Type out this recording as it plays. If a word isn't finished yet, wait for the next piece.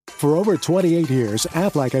For over 28 years,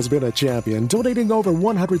 Aflac has been a champion, donating over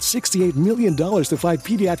 $168 million to fight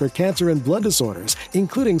pediatric cancer and blood disorders,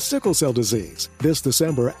 including sickle cell disease. This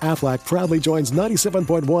December, Aflac proudly joins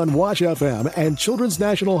 97.1 Wash FM and Children's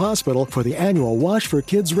National Hospital for the annual Wash for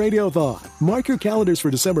Kids Radiothon. Mark your calendars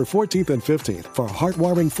for December 14th and 15th for a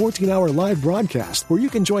heartwarming 14-hour live broadcast where you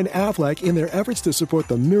can join Aflac in their efforts to support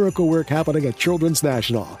the miracle work happening at Children's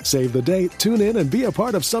National. Save the date, tune in, and be a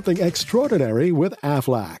part of something extraordinary with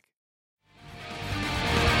Aflac.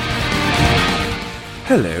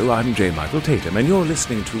 Hello, I'm J. Michael Tatum, and you're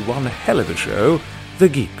listening to one hell of a show, The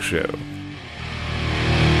Geek Show.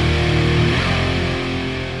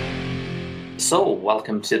 So,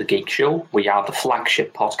 welcome to The Geek Show. We are the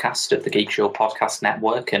flagship podcast of the Geek Show Podcast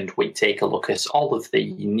Network, and we take a look at all of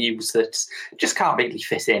the news that just can't really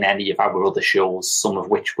fit in any of our other shows, some of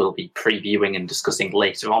which we'll be previewing and discussing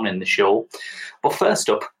later on in the show. But first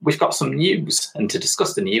up, we've got some news, and to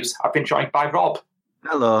discuss the news, I've been joined by Rob.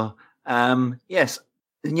 Hello. Yes,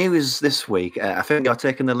 the news this week, I think you're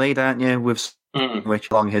taking the lead, aren't you, with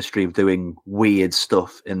which long history of doing weird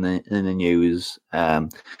stuff in the news. I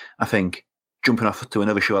think jumping off to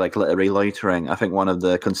another show like Literary Loitering, I think one of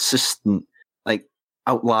the consistent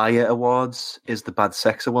outlier awards is the Bad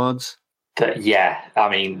Sex Awards. Yeah, I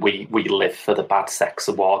mean, we live for the Bad Sex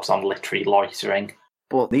Awards on Literary Loitering.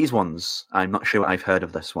 But these ones, I'm not sure I've heard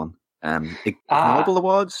of this one. Ig Nobel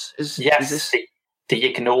Awards? Yes, this? The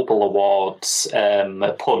Ig Nobel Awards,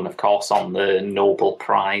 a pun, of course, on the Nobel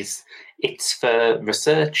Prize. It's for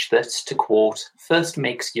research that, to quote, first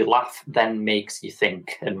makes you laugh, then makes you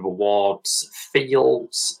think, and rewards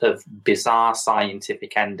fields of bizarre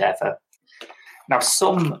scientific endeavour. Now,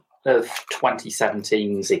 some of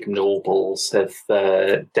 2017's Ig Nobels have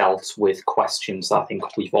dealt with questions I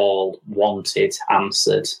think we've all wanted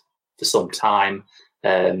answered for some time.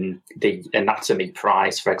 The Anatomy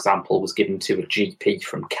Prize, for example, was given to a GP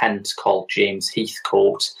from Kent called James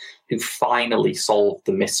Heathcote, who finally solved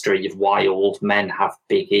the mystery of why old men have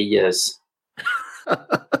big ears.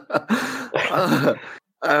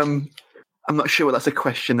 I'm not sure that's a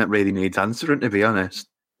question that really needs answering, to be honest.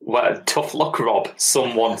 Well, tough luck, Rob.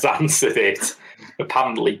 Someone's answered it.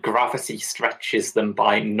 Apparently, gravity stretches them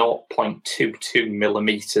by 0.22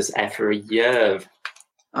 millimetres every year.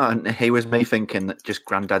 Oh, and he was me thinking that just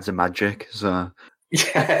granddads are magic, so...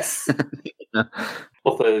 Yes.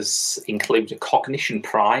 Others include a cognition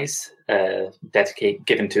prize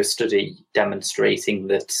given to a study demonstrating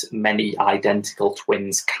that many identical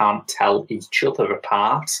twins can't tell each other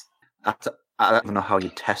apart. I don't know how you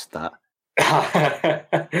test that.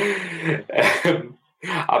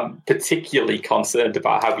 I'm particularly concerned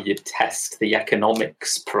about how you test the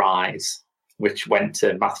economics prize, which went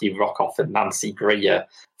to Matthew Rockoff and Nancy Greer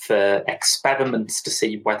for experiments to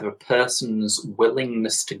see whether a person's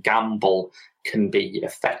willingness to gamble can be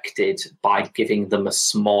affected by giving them a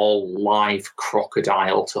small live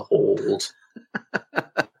crocodile to hold.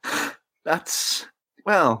 It's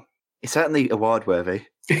certainly award-worthy.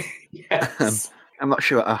 Yes. I'm not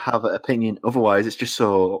sure I have an opinion otherwise. It's just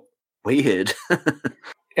so weird.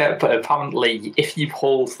 Yeah, but apparently if you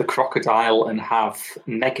hold the crocodile and have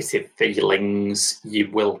negative feelings, you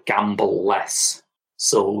will gamble less.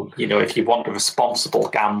 So, if you want a responsible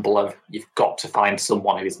gambler, you've got to find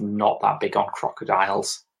someone who is not that big on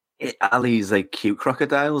crocodiles. Are these cute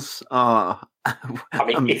crocodiles? Oh, I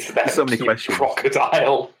mean, it's so many questions.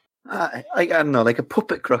 Crocodile. I don't know, like a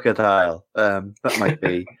puppet crocodile. That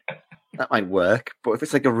might work. But if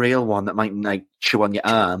it's like a real one that might chew on your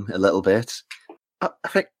arm a little bit, I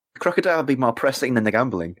think crocodile would be more pressing than the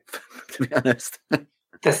gambling, to be honest.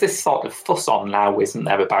 There's this sort of fuss on now, isn't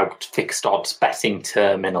there, about fixed odds betting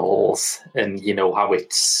terminals and, how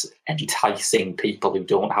it's enticing people who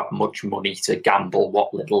don't have much money to gamble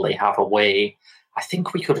what little they have away. I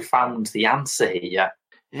think we could have found the answer here.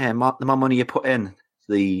 Yeah, the more money you put in,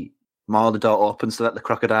 the more the door opens to let the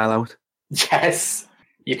crocodile out. Yes.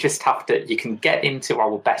 You just have to, you can get into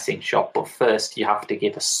our betting shop, but first you have to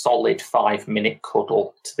give a solid 5-minute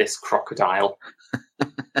cuddle to this crocodile.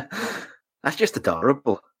 That's just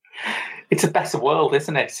adorable. It's a better world,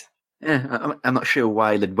 isn't it? Yeah, I'm not sure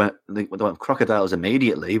why they went crocodiles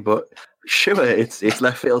immediately, but sure, it's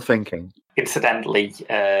left field thinking. Incidentally,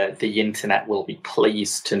 the internet will be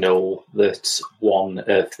pleased to know that one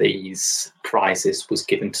of these prizes was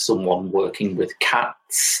given to someone working with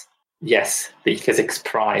cats. Yes, the physics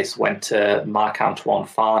prize went to Marc-Antoine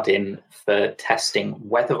Fardin for testing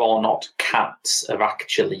whether or not cats are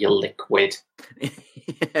actually a liquid.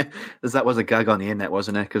 Yeah, that was a gag on the internet,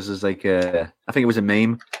 wasn't it? Because there's I think it was a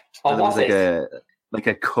meme. Oh, there was like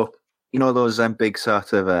a cup. You know those big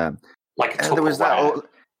sort of like a there was that.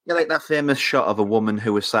 Yeah, like that famous shot of a woman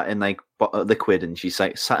who was sat in like liquid, and she's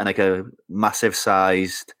like sat in like a massive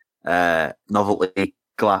sized novelty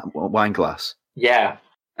wine glass. Yeah.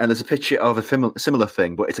 And there's a picture of a similar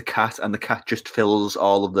thing, but it's a cat, and the cat just fills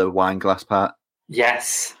all of the wine glass part.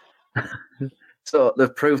 Yes. So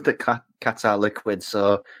they've proved that cats are liquid,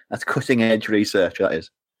 so that's cutting edge research, that is.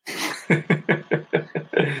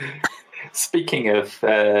 Speaking of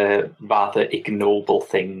rather ignoble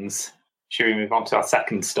things, should we move on to our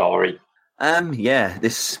second story? Yeah,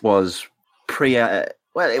 this was we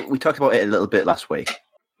talked about it a little bit last week.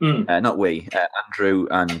 Not we, Andrew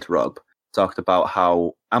and Rob talked about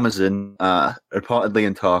how Amazon are reportedly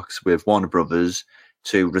in talks with Warner Brothers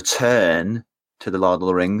to return to the Lord of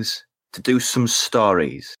the Rings, to do some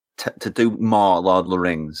stories, to do more Lord of the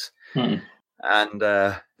Rings. And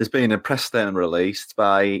there's been a press statement released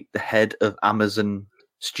by the head of Amazon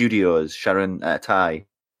Studios, Sharon Tai.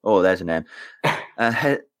 Oh, there's a name.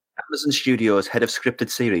 Amazon Studios head of scripted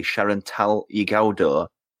series, Sharon Tal Yigaudo,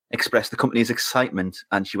 expressed the company's excitement,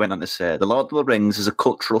 and she went on to say, "The Lord of the Rings is a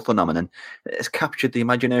cultural phenomenon that has captured the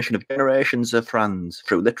imagination of generations of fans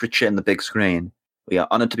through literature and the big screen. We are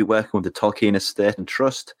honoured to be working with the Tolkien Estate and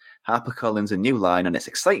Trust, HarperCollins and New Line, on its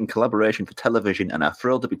exciting collaboration for television, and are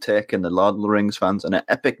thrilled to be taking the Lord of the Rings fans on an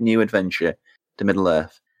epic new adventure to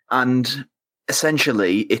Middle-earth." And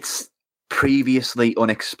essentially, it's previously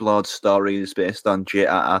unexplored stories based on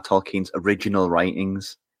J.R.R. Tolkien's original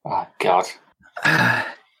writings. Oh, God.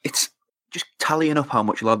 It's just tallying up how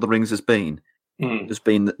much Lord of the Rings has been. There's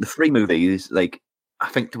been the 3 movies, like, I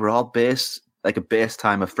think they were all a base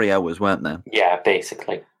time of 3 hours, weren't they? Yeah,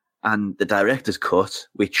 basically. And the director's cut,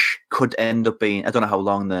 which could end up being, I don't know how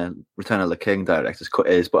long the Return of the King director's cut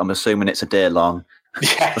is, but I'm assuming it's a day long.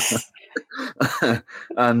 Yes.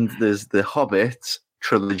 And there's the Hobbit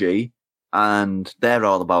trilogy, and they're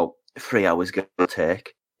all about 3 hours, give or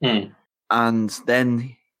take. And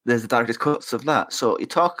then there's the director's cuts of that. So you're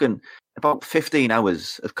talking about 15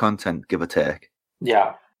 hours of content, give or take.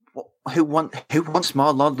 Yeah. Who wants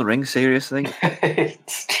more Lord of the Rings, seriously?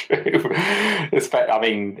 It's true. I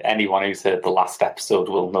mean, anyone who's heard the last episode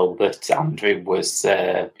will know that Andrew was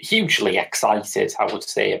hugely excited, I would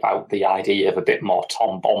say, about the idea of a bit more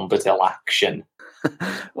Tom Bombadil action.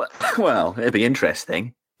 Well, it'd be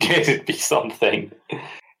interesting. It'd be something.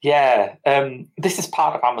 Yeah, this is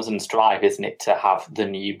part of Amazon's drive, isn't it, to have the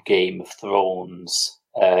new Game of Thrones,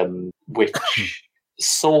 which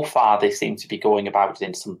so far they seem to be going about it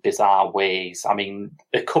in some bizarre ways. I mean,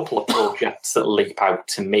 a couple of projects that leap out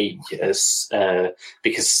to me as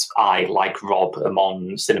because I, like Rob, am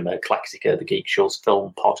on Cinema Eclectica, the Geek Show's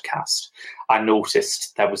film podcast. I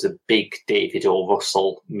noticed there was a big David O.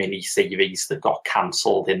 Russell mini-series that got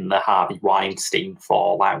cancelled in the Harvey Weinstein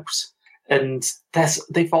fallout. And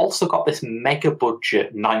they've also got this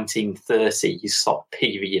mega-budget 1930s sort of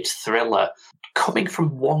period thriller coming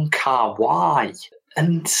from Wong Kar-wai.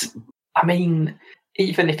 And, I mean,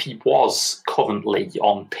 even if he was currently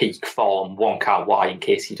on peak form, Wong Kar-wai, in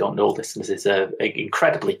case you don't know, listeners, is an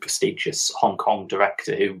incredibly prestigious Hong Kong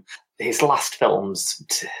director who his last films,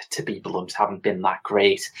 to be blunt, haven't been that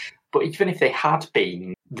great. But even if they had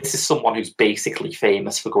been, this is someone who's basically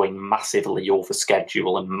famous for going massively over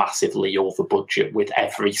schedule and massively over budget with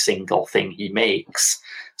every single thing he makes.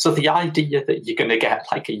 So the idea that you're going to get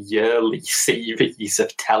like a yearly series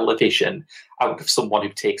of television out of someone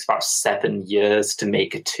who takes about 7 years to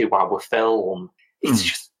make a 2-hour film, it's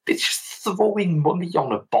just throwing money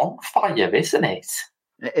on a bonfire, isn't it?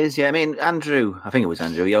 It is, yeah. I mean, I think it was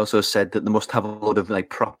Andrew, he also said that they must have a load of like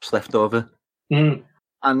props left over.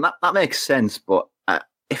 And that makes sense, but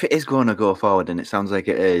if it is going to go forward, and it sounds like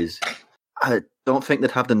it is, I don't think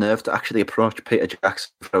they'd have the nerve to actually approach Peter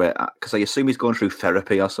Jackson for it, because I assume he's going through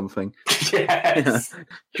therapy or something. Yes.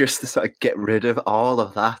 Just to sort of get rid of all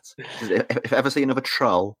of that. If I ever see another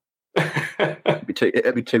troll, it'd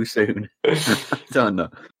be too soon. I don't know.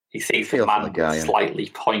 He sees a man with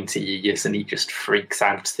slightly pointy ears and he just freaks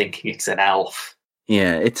out thinking it's an elf.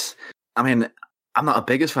 Yeah, I mean, I'm not the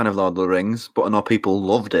biggest fan of Lord of the Rings, but I know people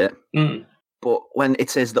loved it. But when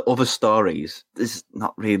it says the other stories, there's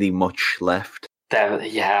not really much left.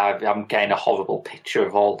 I'm getting a horrible picture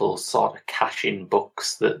of all those sort of cash-in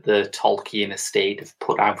books that the Tolkien estate have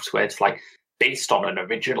put out, where it's like, based on an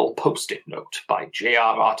original post-it note by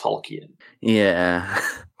J.R.R. Tolkien. Yeah,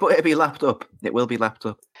 but it'll be lapped up. It will be lapped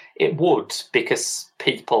up. It would, because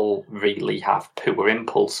people really have poor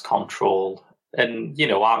impulse control. And, you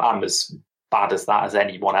know, I'm as bad as that as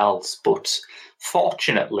anyone else, but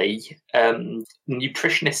fortunately,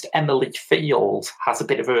 nutritionist Emily Field has a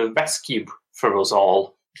bit of a rescue for us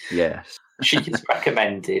all. Yes. She has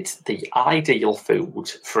recommended the ideal food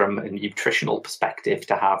from a nutritional perspective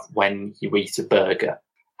to have when you eat a burger.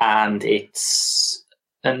 And it's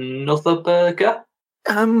another burger.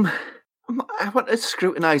 I want to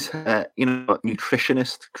scrutinise her,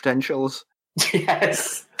 nutritionist credentials.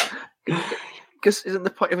 Yes. Because isn't the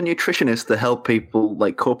point of a nutritionist to help people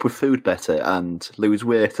cope with food better and lose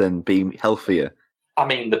weight and be healthier? I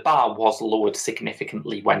mean, the bar was lowered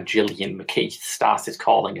significantly when Gillian McKeith started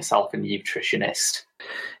calling herself a nutritionist.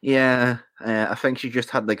 Yeah, I think she just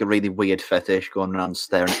had a really weird fetish going around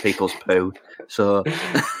staring at people's poo. So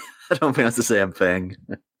I don't think that's the same thing.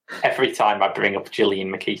 Every time I bring up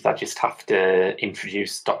Gillian McKeith, I just have to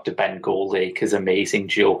introduce Dr. Ben Goldacre's amazing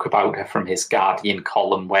joke about her from his Guardian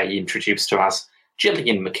column where he introduced her as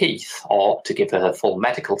Gillian McKeith, or to give her her full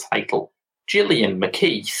medical title, Gillian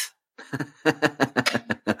McKeith.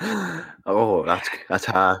 Oh, that's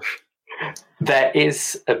harsh. There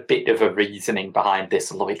is a bit of a reasoning behind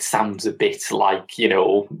this, although it sounds a bit like,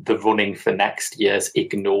 the running for next year's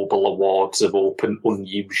Ig Nobel Awards have opened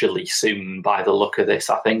unusually soon by the look of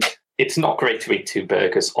this, I think. It's not great to eat two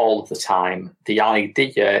burgers all of the time. The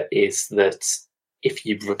idea is that if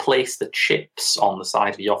you replace the chips on the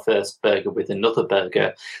side of your first burger with another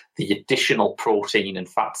burger, the additional protein and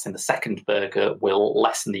fats in the second burger will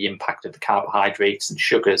lessen the impact of the carbohydrates and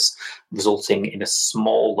sugars, resulting in a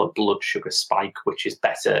smaller blood sugar spike, which is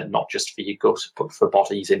better not just for your gut, but for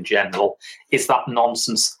bodies in general. Is that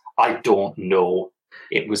nonsense? I don't know.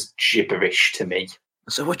 It was gibberish to me.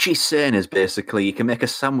 So what she's saying is basically you can make a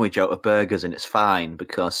sandwich out of burgers and it's fine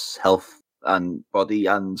because health and body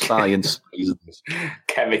and science reasons.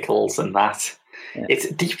 Chemicals and that. Yeah.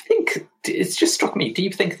 It's just struck me, do you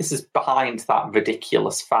think this is behind that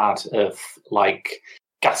ridiculous fad of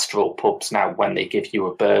gastropubs now when they give you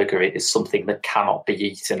a burger, it is something that cannot be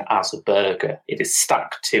eaten as a burger. It is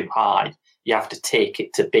stacked too high. You have to take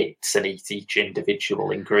it to bits and eat each individual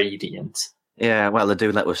ingredient. Yeah, well, they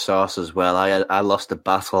do that with sauce as well. I lost a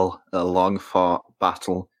long-fought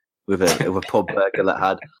battle with a pub burger that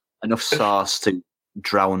had enough sauce to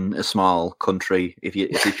drown a small country if you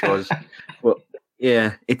chose. But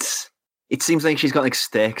yeah, it seems like she's got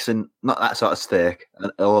steaks and not that sort of steak.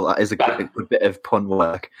 Oh, that is a good bit of pun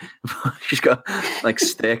work. She's got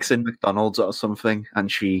steaks in McDonald's or something,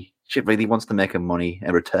 and she really wants to make her money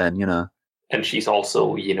in return, And she's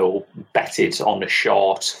also, betted on a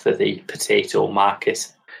short for the potato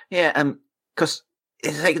market. Yeah, because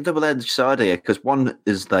it's like a double-edged sword here. Because one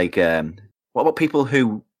is what about people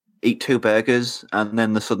who eat two burgers and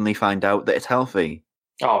then they suddenly find out that it's healthy?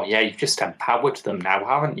 Oh yeah, you've just empowered them now,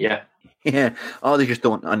 haven't you? Yeah, or they just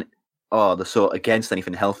don't, they're so against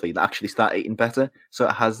anything healthy they actually start eating better. So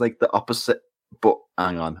it has the opposite. But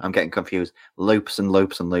hang on, I'm getting confused. Loops and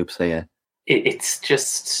loops and loops here. It's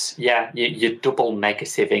just, you're double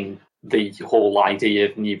negativing the whole idea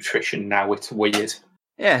of nutrition now. It's weird.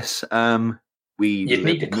 Yes, you'd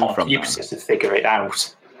need a computer to figure it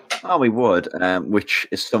out. Oh, we would, which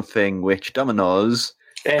is something which Domino's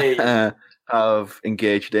have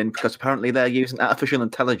engaged in, because apparently they're using artificial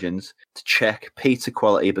intelligence to check pizza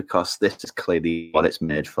quality because this is clearly what it's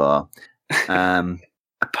made for.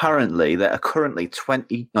 Apparently, there are currently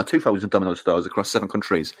 2,000 Domino's stores across 7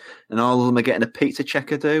 countries, and all of them are getting a pizza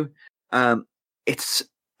checker due. It's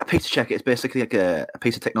a pizza checker. It's basically a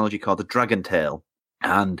piece of technology called the Dragon Tail,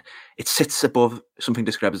 and it sits above something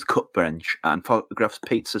described as a cut bench and photographs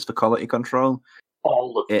pizzas for quality control.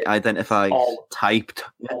 It identifies type,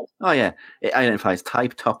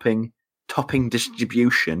 topping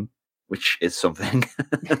distribution, which is something,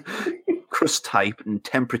 crust type and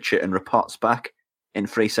temperature, and reports back in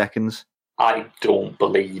 3 seconds. I don't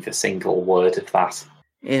believe a single word of that.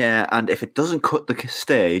 Yeah, and if it doesn't cut the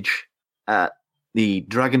stage, the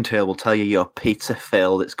Dragon Tail will tell you your pizza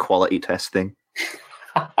failed its quality testing.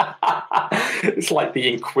 It's like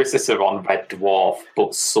the Inquisitor on Red Dwarf,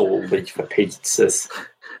 but solely for pizzas.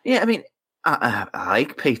 Yeah, I mean, I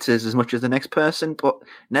like pizzas as much as the next person, but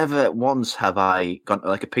never once have I gone to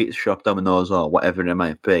a pizza shop, Domino's or whatever it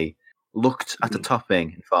might be, looked at the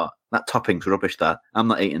topping and thought, that topping's rubbish, I'm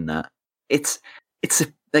not eating that. It's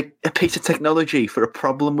a piece of technology for a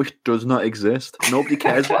problem which does not exist. Nobody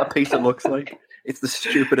cares what a pizza looks like. It's the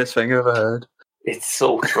stupidest thing I've ever heard. It's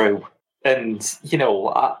so true. And,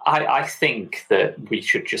 I think that we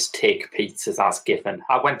should just take pizzas as given.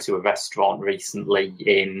 I went to a restaurant recently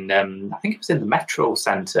in, I think it was in the Metro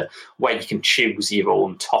Centre, where you can choose your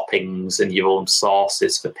own toppings and your own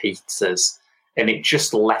sauces for pizzas. And it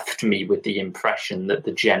just left me with the impression that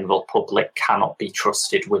the general public cannot be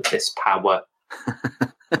trusted with this power.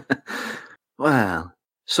 Well,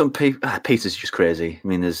 Some pizza's just crazy. I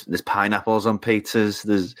mean, there's pineapples on pizzas.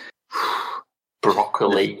 There's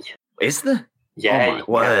broccoli. Is there? Yeah, oh my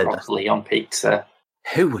word. Broccoli on pizza.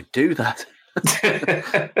 Who would do that?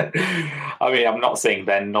 I mean, I'm not saying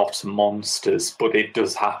they're not monsters, but it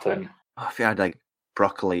does happen. If you had like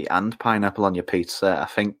broccoli and pineapple on your pizza, I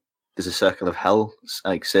think there's a circle of hell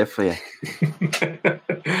like safe for you.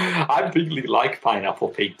 I really like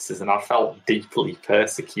pineapple pizzas, and I felt deeply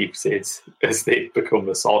persecuted as they've become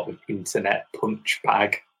a sort of internet punch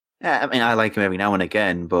bag. Yeah, I mean, I like them every now and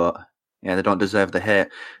again, but yeah, they don't deserve the hate.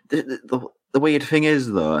 The weird thing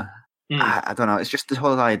is, though, I don't know. It's just the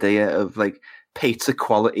whole idea of like pizza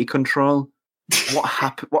quality control. What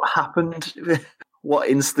happened? What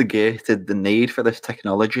instigated the need for this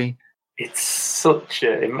technology? It's such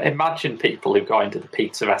a... Imagine people who go into the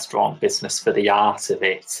pizza restaurant business for the art of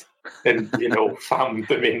it and, found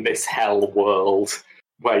them in this hell world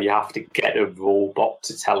where you have to get a robot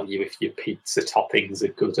to tell you if your pizza toppings are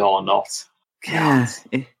good or not. Yeah,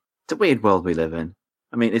 it's a weird world we live in.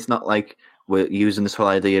 I mean, it's not like we're using this whole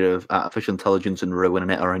idea of artificial intelligence and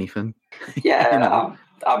ruining it or anything. Yeah,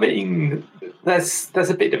 I mean, there's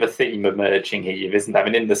a bit of a theme emerging here, isn't there? I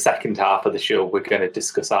mean, in the second half of the show, we're going to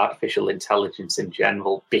discuss artificial intelligence in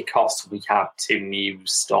general because we have two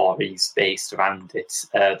news stories based around it.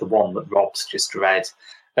 The one that Rob's just read,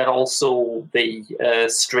 and also the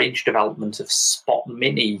strange development of Spot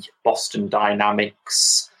Mini, Boston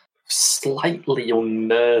Dynamics' slightly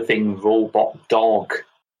unnerving robot dog.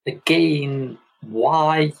 Again,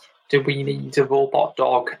 why do we need a robot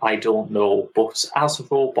dog? I don't know. But as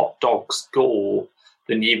robot dogs go,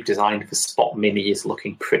 the new design for Spot Mini is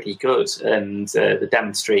looking pretty good. And the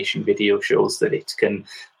demonstration video shows that it can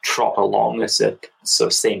trot along at a sort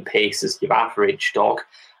of same pace as your average dog,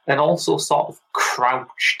 and also sort of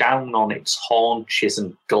crouch down on its haunches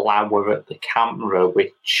and glower at the camera,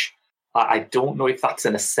 which I don't know if that's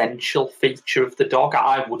an essential feature of the dog.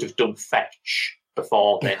 I would have done fetch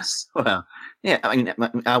before this. Well, yeah, I mean,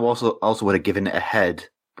 I also would have given it a head,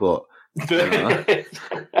 but because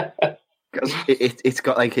it's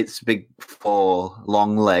got like its big 4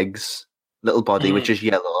 long legs, little body, which is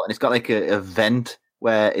yellow, and it's got like a vent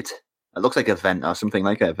where it looks like a vent or something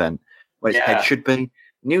like a vent where its head should be.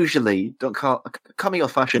 Usually, don't call me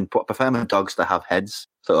old-fashioned, but I prefer my dogs to have heads.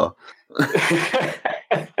 So.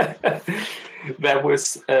 There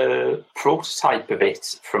was a prototype of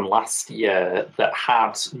it from last year that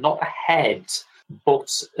had not a head,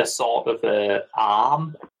 but a sort of a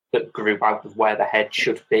arm that grew out of where the head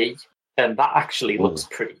should be. And that actually looks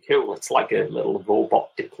pretty cool. It's like a little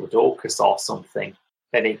robot Diplodocus or something.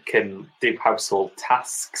 And it can do household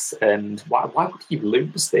tasks. And why would you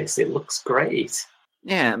lose this? It looks great.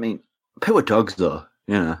 Yeah, I mean, poor dogs, though.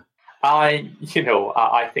 Yeah. I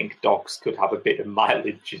think dogs could have a bit of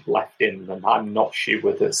mileage left in them. I'm not sure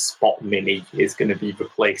whether Spot Mini is going to be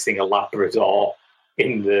replacing a Labrador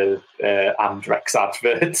in the Andrex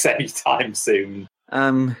adverts anytime soon.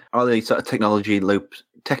 All these sort of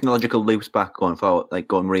technological loops back going forward, like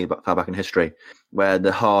going really far back in history, where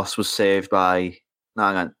the horse was saved by...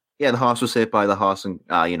 the horse was saved by the horse, and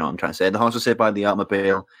I'm trying to say the horse was saved by the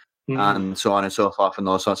automobile, and so on and so forth, and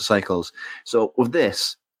those sorts of cycles. So with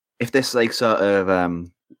this, if this like sort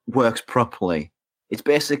of works properly, it's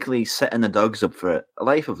basically setting the dogs up for a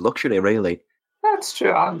life of luxury, really. That's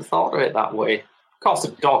true. I hadn't thought of it that way. Of course,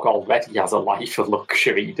 a dog already has a life of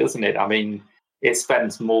luxury, doesn't it? I mean,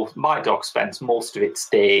 my dog spends most of its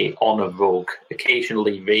day on a rug,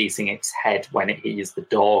 occasionally raising its head when it hears the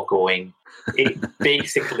door going. It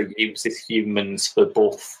basically uses humans for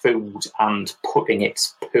both food and putting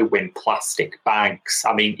its poo in plastic bags.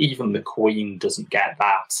 I mean, even the Queen doesn't get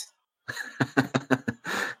that.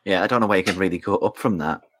 Yeah, I don't know where you can really go up from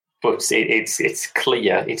that. But it's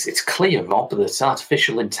clear, it's clear, Rob, that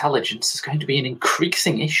artificial intelligence is going to be an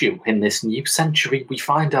increasing issue in this new century we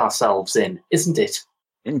find ourselves in, isn't it?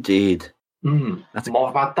 Indeed. More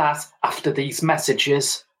about that after these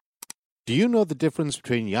messages. Do you know the difference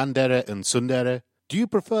between yandere and tsundere? Do you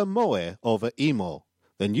prefer moe over emo?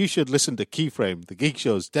 Then you should listen to Keyframe, the Geek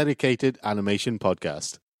Show's dedicated animation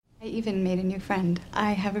podcast. I even made a new friend.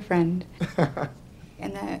 I have a friend.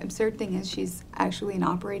 And the absurd thing is she's actually an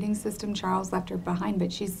operating system. Charles left her behind,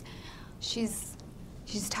 but she's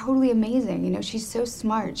totally amazing. She's so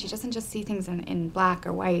smart. She doesn't just see things in black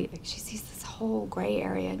or white. She sees this whole gray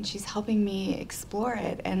area, and she's helping me explore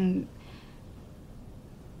it. And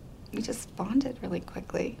we just bonded really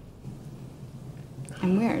quickly.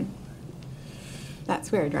 I'm weird.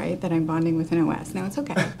 That's weird, right? That I'm bonding with an OS. No, it's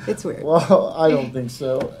okay. It's weird. Well, I don't think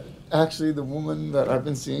so. Actually, the woman that I've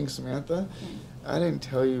been seeing, Samantha, I didn't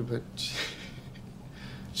tell you, but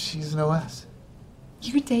She's an OS.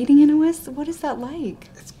 You're dating an OS? What is that like?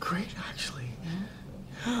 It's great, actually. Yeah,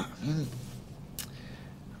 I mean,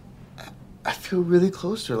 I feel really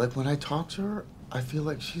close to her. Like, when I talk to her, I feel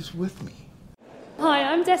like she's with me. Hi,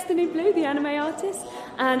 I'm Destiny Blue, the anime artist,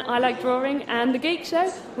 and I like drawing and The Geek Show,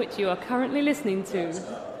 which you are currently listening to.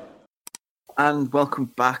 And welcome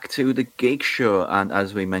back to The Geek Show. And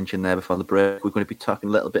as we mentioned there before the break, we're going to be talking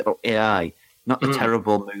a little bit about AI. Not the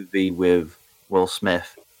terrible movie with Will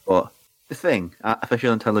Smith, but the thing,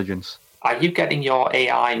 artificial intelligence. Are you getting your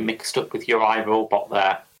AI mixed up with your iRobot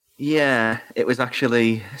there? Yeah, it was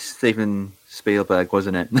actually Steven Spielberg,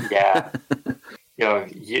 wasn't it? Yeah.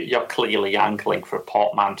 You're clearly angling for a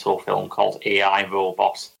portmanteau film called AI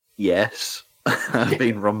Robot. Yes, I've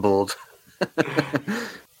been rumbled.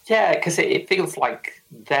 Yeah, because it feels like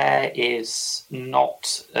there is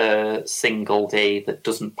not a single day that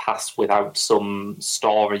doesn't pass without some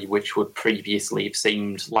story which would previously have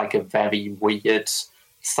seemed like a very weird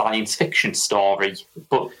science fiction story.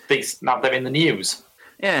 But now they're in the news.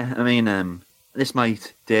 Yeah, I mean, this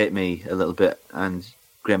might date me a little bit, and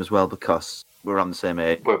Graham as well, because we're on the same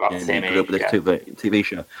age. We're about the same age, with this TV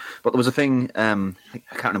show. But there was a thing, I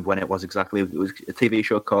can't remember when it was exactly, it was a TV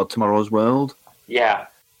show called Tomorrow's World. Yeah.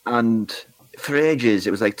 And for ages,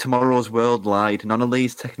 it was like Tomorrow's World lied. None of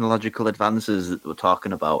these technological advances that we're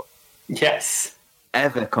talking about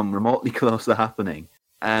ever come remotely close to happening.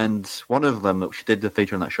 And one of them, which did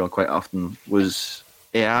feature on that show quite often, was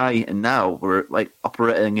AI. And now we're like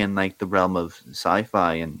operating in like the realm of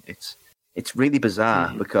sci-fi, and it's really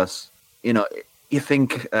bizarre because you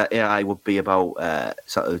think AI would be about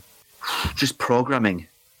sort of just programming,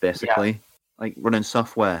 basically, like running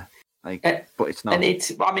software. But it's not. And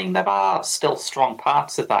there are still strong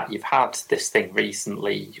parts of that. You've had this thing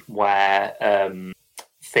recently where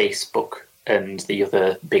Facebook and the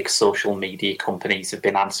other big social media companies have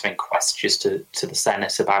been answering questions to the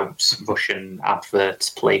Senate about Russian adverts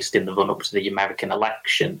placed in the run-up to the American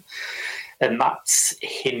election. And that's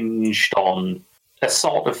hinged on a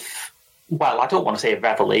sort of, well, I don't want to say a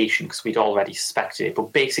revelation because we'd already suspected it,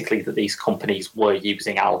 but basically that these companies were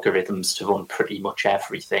using algorithms to run pretty much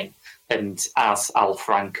everything. And as Al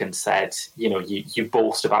Franken said, you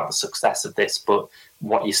boast about the success of this, but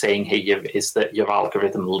what you're saying here is that your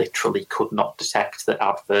algorithm literally could not detect that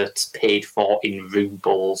adverts paid for in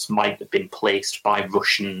rubles might have been placed by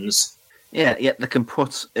Russians. Yeah, they can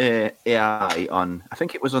put AI on, I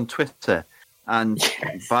think it was on Twitter, and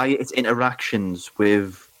by its interactions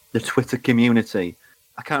with the Twitter community,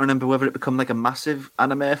 I can't remember whether it become like a massive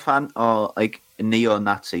anime fan or like a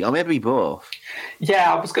neo-Nazi, or maybe both.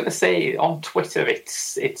 Yeah, I was going to say on Twitter,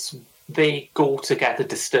 it's they go together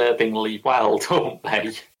disturbingly well, don't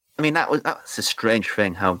they? I mean, that's a strange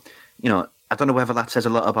thing. How I don't know whether that says a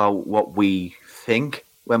lot about what we think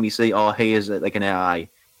when we see, here's like an AI,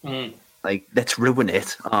 like let's ruin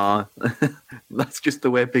it, or that's just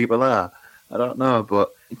the way people are. I don't know,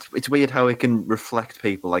 but it's weird how it can reflect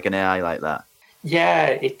people like an AI like that.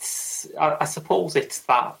 Yeah, I suppose it's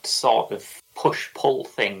that sort of push-pull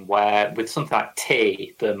thing where with something like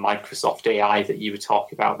Tay, the Microsoft AI that you were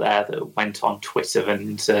talking about there that went on Twitter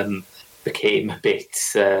and became a bit,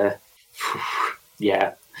 it's got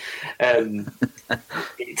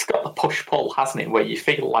the push-pull, hasn't it, where you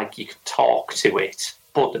feel like you can talk to it,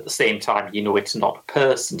 but at the same time, it's not a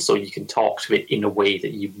person, so you can talk to it in a way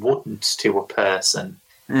that you wouldn't to a person.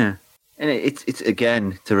 Yeah. And it's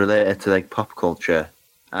again, to relate it to like pop culture.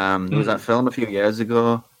 There was that film a few years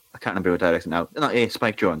ago. I can't remember who directed it now.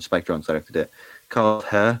 Spike Jonze directed it, called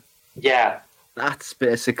Her. Yeah. That's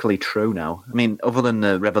basically true now. I mean, other than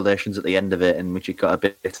the revelations at the end of it, in which it got a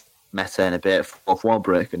bit meta and a bit fourth wall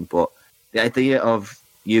breaking, but the idea of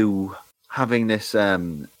you having this, I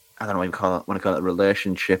don't know what you want to call it a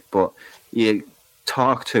relationship, but you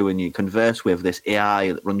talk to and you converse with this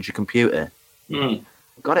AI that runs your computer.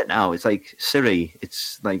 Got it now. It's like Siri.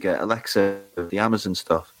 It's like Alexa, the Amazon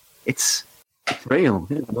stuff. It's real.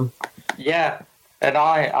 Yeah, and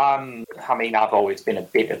I've always been a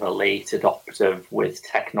bit of a late adopter with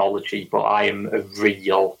technology, but I am a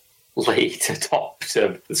real late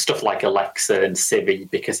adopter of stuff like Alexa and Siri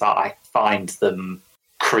because I find them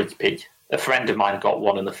creepy. A friend of mine got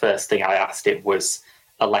one, and the first thing I asked it was,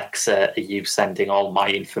 Alexa, are you sending all my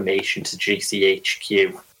information to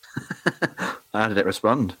GCHQ? How did it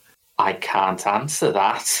respond? I can't answer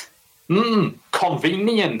that.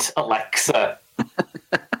 Convenient, Alexa.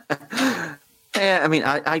 Yeah, I mean,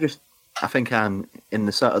 I think I'm in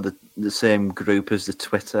the sort of the same group as the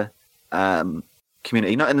Twitter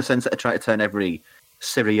community. Not in the sense that I try to turn every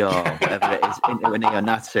Siri or whatever it is into a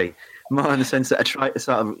neo-Nazi. More in the sense that I try to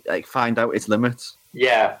sort of like find out its limits.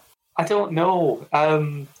 Yeah, I don't know.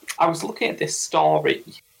 I was looking at this story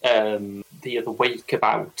the other week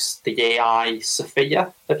about the AI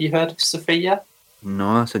Sophia. Have you heard of Sophia?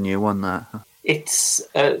 No, that's a new one, that. It's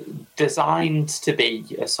designed to be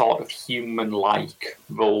a sort of human-like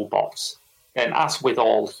robot. And as with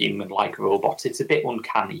all human-like robots, it's a bit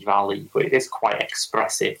uncanny valley, but it is quite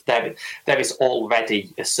expressive. There is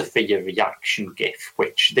already a Sophia reaction GIF,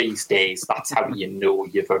 which these days, that's how you know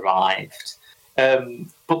you've arrived.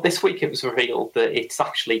 But this week it was revealed that it's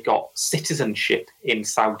actually got citizenship in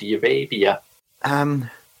Saudi Arabia. I'm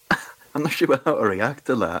not sure how to react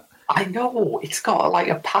to that. I know, it's got like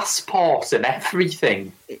a passport and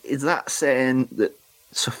everything. Is that saying that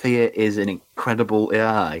Sophia is an incredible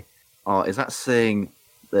AI? Or is that saying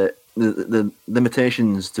that the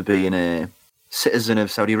limitations to being a citizen of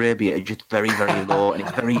Saudi Arabia are just very, very low and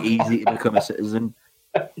it's very easy to become a citizen?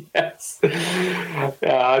 Yes.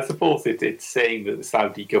 I suppose it's saying that the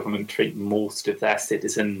Saudi government treat most of their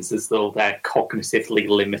citizens as though they're cognitively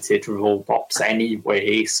limited robots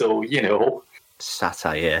anyway, so, you know.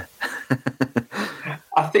 Satire.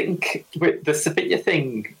 I think with the Sophia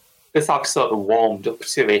thing, as I've sort of warmed up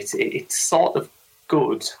to it, it's sort of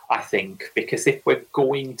good, I think, because if we're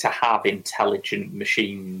going to have intelligent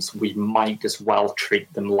machines, we might as well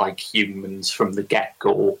treat them like humans from the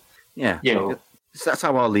get-go. Yeah. You know. That's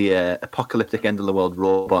how all the apocalyptic end-of-the-world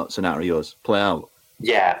robot scenarios play out.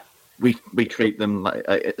 Yeah. We treat them like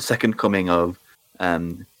a second coming of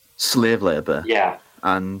slave labour. Yeah.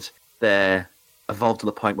 And they're evolved to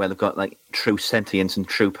the point where they've got like true sentience and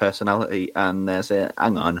true personality, and they say,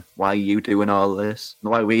 hang on, why are you doing all this?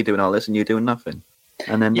 Why are we doing all this and you doing nothing?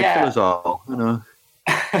 And then they kill us all, you know.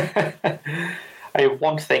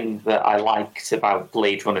 One thing that I liked about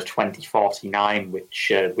Blade Runner 2049,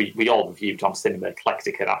 which we all reviewed on Cinema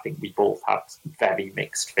Eclectica, I think we both had very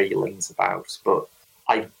mixed feelings about, but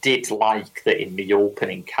I did like that in the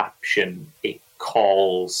opening caption it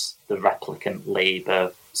calls the replicant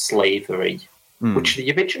labour slavery, which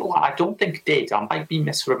the original I don't think did. I might be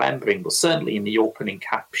misremembering, but certainly in the opening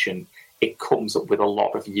caption it comes up with a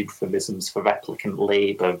lot of euphemisms for replicant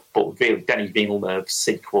labour, but Denis Villeneuve's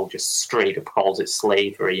sequel just straight up calls it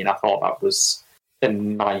slavery, and I thought that was a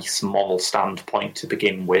nice moral standpoint to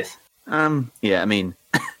begin with. Yeah, I mean,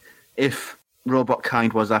 if Robot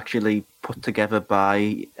Kind was actually put together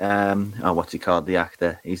by, what's he called, the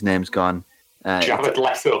actor? His name's gone. Jared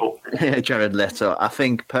Leto. Jared Leto. I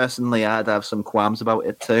think, personally, I'd have some qualms about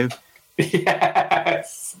it too.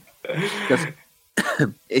 Yes. Because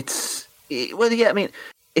well, yeah, I mean,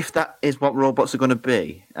 if that is what robots are going to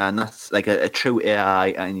be, and that's like a true AI,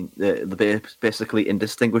 and they're basically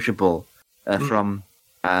indistinguishable from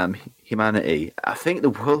humanity, I think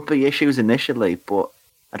there will be issues initially, but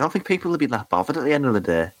I don't think people will be that bothered at the end of the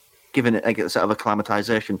day, given it like a sort of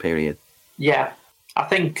acclimatization period. Yeah, I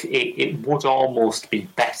think it would almost be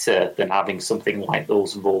better than having something like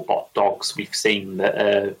those robot dogs we've seen that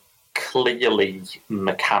are clearly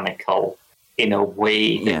mechanical in a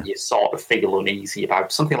way that you sort of feel uneasy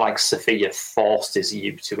about. Something like Sophia forces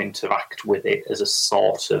you to interact with it as a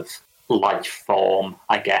sort of life form,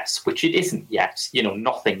 I guess, which it isn't yet. You know,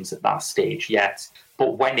 nothing's at that stage yet.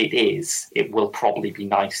 But when it is, it will probably be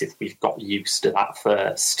nice if we've got used to that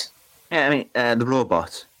first. Yeah, I mean, the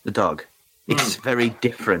robot, the dog, it's very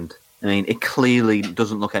different. I mean, it clearly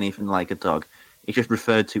doesn't look anything like a dog. It's just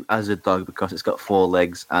referred to as a dog because it's got 4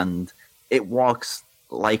 legs and it walks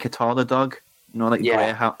like a taller dog, you know, like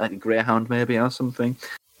a greyhound maybe or something.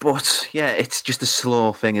 But yeah, it's just a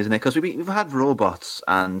slow thing, isn't it? Because we've had robots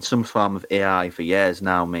and some form of AI for years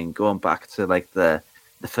now. I mean, going back to like the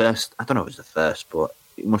first, I don't know if it was the first, but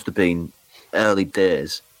it must have been early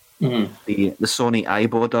days. The Sony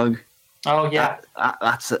Aibo dog. Oh yeah,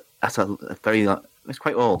 that's a very, it's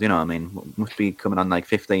quite old, you know what I mean? Must be coming on like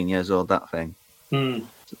 15 years old, that thing.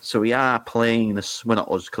 So we are playing this, well,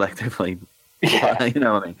 not us collectively, but, you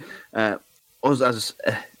know what I mean? Us as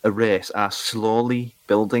a race are slowly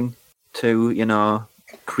building to, you know,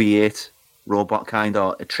 create robot kind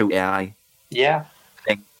or a true AI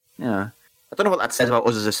thing. Yeah. I don't know what that says about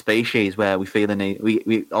us as a species, where we feel the need.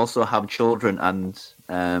 We also have children, and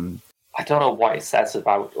I don't know what it says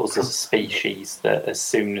about us as a species that as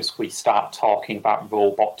soon as we start talking about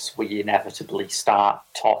robots, we inevitably start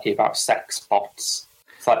talking about sex bots.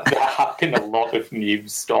 It's like there have been a lot of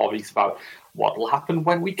news stories about what will happen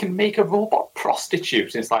when we can make a robot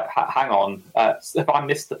prostitute. And it's like, hang on, if I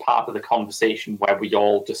missed the part of the conversation where we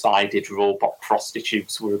all decided robot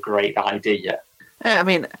prostitutes were a great idea. Yeah, I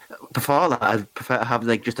mean, before that, I'd prefer to have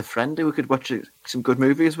like just a friend who we could watch some good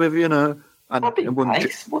movies with, you know. And that'd be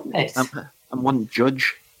nice, wouldn't it? And wouldn't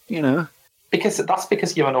judge, you know.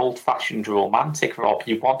 Because you're an old-fashioned romantic, Rob.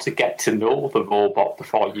 You want to get to know the robot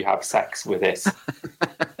before you have sex with it.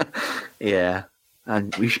 Yeah,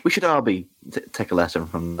 and we should all take a lesson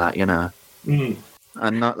from that, you know. Mm.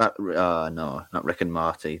 And not that. No, not Rick and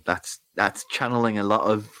Morty. That's channeling a lot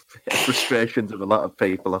of frustrations of a lot of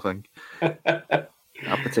people, I think. That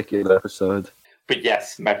particular episode. But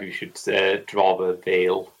yes, maybe we should draw the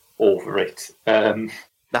veil over it.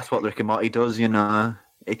 That's what Rick and Morty does, you know.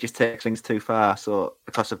 It just takes things too far. So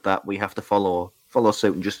because of that, we have to follow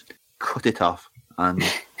suit and just cut it off. And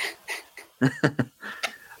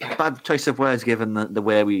bad choice of words given the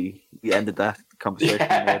way we ended that conversation.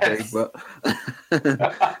 Yes. Maybe,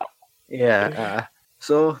 but yeah.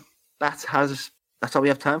 So that's all we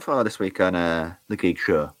have time for this week on the Geek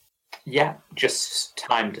Show. Yeah, just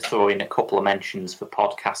time to throw in a couple of mentions for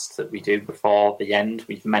podcasts that we do before the end.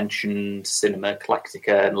 We've mentioned Cinema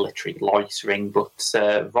Eclectica and Literary Loitering, but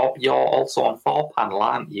Rob, you're also on 4Panel,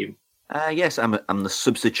 aren't you? Yes, I'm the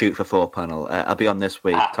substitute for 4Panel. I'll be on this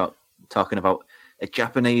week talking about a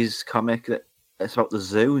Japanese comic that's about the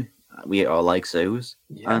zoo. We all like zoos.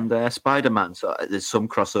 Yeah. And Spider-Man, so there's some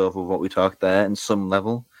crossover with what we talked there in some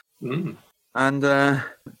level. Mm. And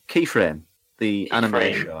Keyframe, the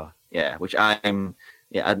anime show. Yeah, which I know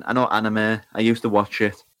anime. I used to watch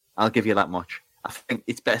it. I'll give you that much. I think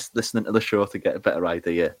it's best listening to the show to get a better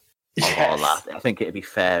idea of all that. I think it'd be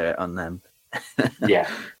fairer on them. Yeah.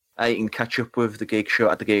 You can catch up with The Geek Show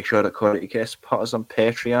at thegeekshow.co.uk. Support us on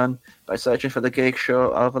Patreon by searching for The Geek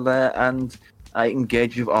Show over there. And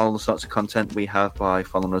engage with all the sorts of content we have by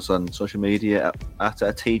following us on social media at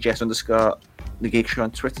TGS_The Geek Show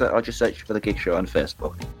on Twitter, or just search for The Geek Show on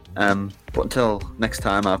Facebook. But until next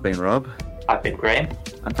time, I've been Rob. I've been Graham.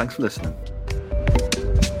 And thanks for listening.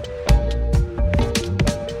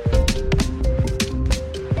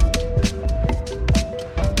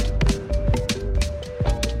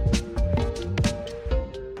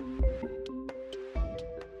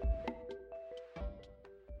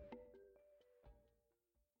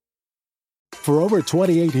 For over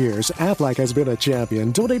 28 years, Aflac has been a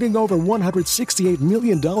champion, donating over $168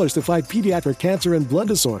 million to fight pediatric cancer and blood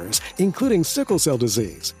disorders, including sickle cell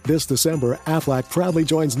disease. This December, Aflac proudly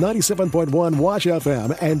joins 97.1 Wash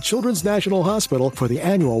FM and Children's National Hospital for the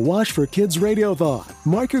annual Wash for Kids Radiothon.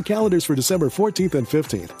 Mark your calendars for December 14th and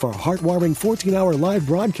 15th for a heartwarming 14-hour live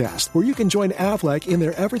broadcast where you can join Aflac in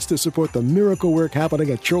their efforts to support the miracle work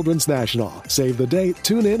happening at Children's National. Save the date,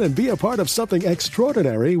 tune in, and be a part of something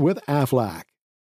extraordinary with Aflac.